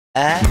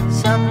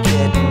As I'm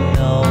getting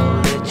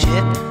older,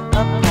 chip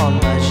upon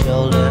my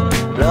shoulder,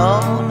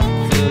 blown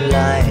through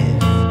life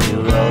to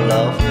roll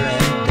over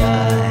and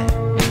die.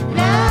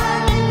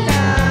 La la la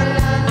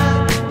la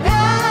la la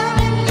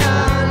la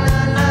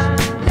la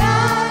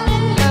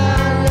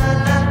la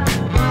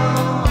la.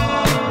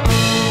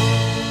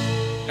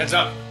 Heads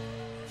up.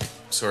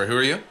 Sorry, who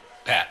are you?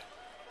 Pat.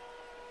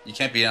 You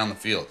can't be on the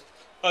field.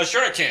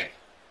 Sure I can.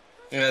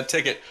 Yeah,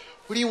 take it.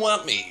 Where do you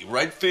want me?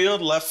 Right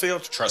field, left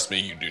field? Trust me,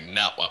 you do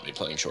not want me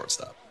playing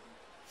shortstop.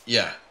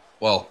 Yeah.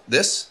 Well,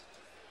 this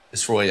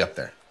is for way up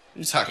there. What are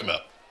you talking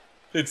about?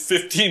 It's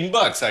 $15.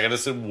 I gotta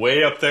sit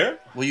way up there?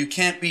 Well, you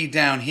can't be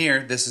down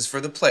here. This is for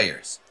the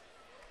players.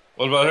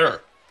 What about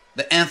her?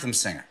 The anthem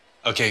singer.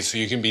 Okay, so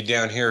you can be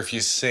down here if you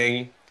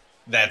sing?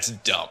 That's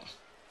dumb.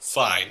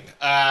 Fine.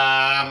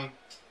 I'm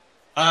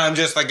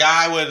just a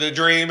guy with a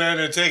dream and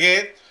a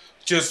ticket.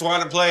 Just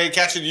want to play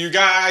catch with you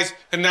guys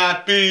and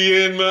not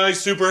be in my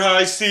super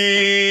high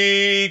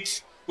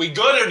seat. We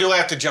good, or do I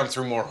have to jump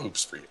through more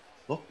hoops for you?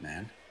 Look,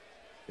 man,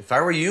 if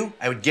I were you,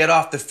 I would get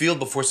off the field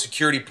before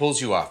security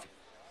pulls you off.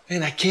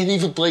 Man, I can't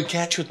even play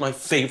catch with my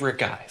favorite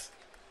guys.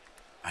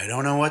 I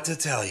don't know what to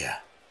tell you.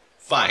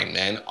 Fine,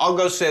 man. I'll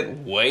go sit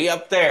way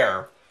up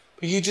there.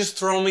 But you just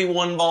throw me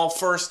one ball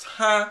first,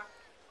 huh?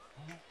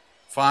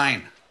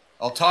 Fine.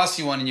 I'll toss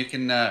you one and you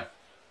can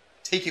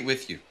take it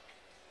with you.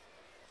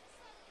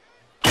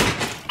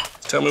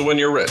 Tell me when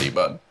you're ready,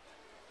 bud.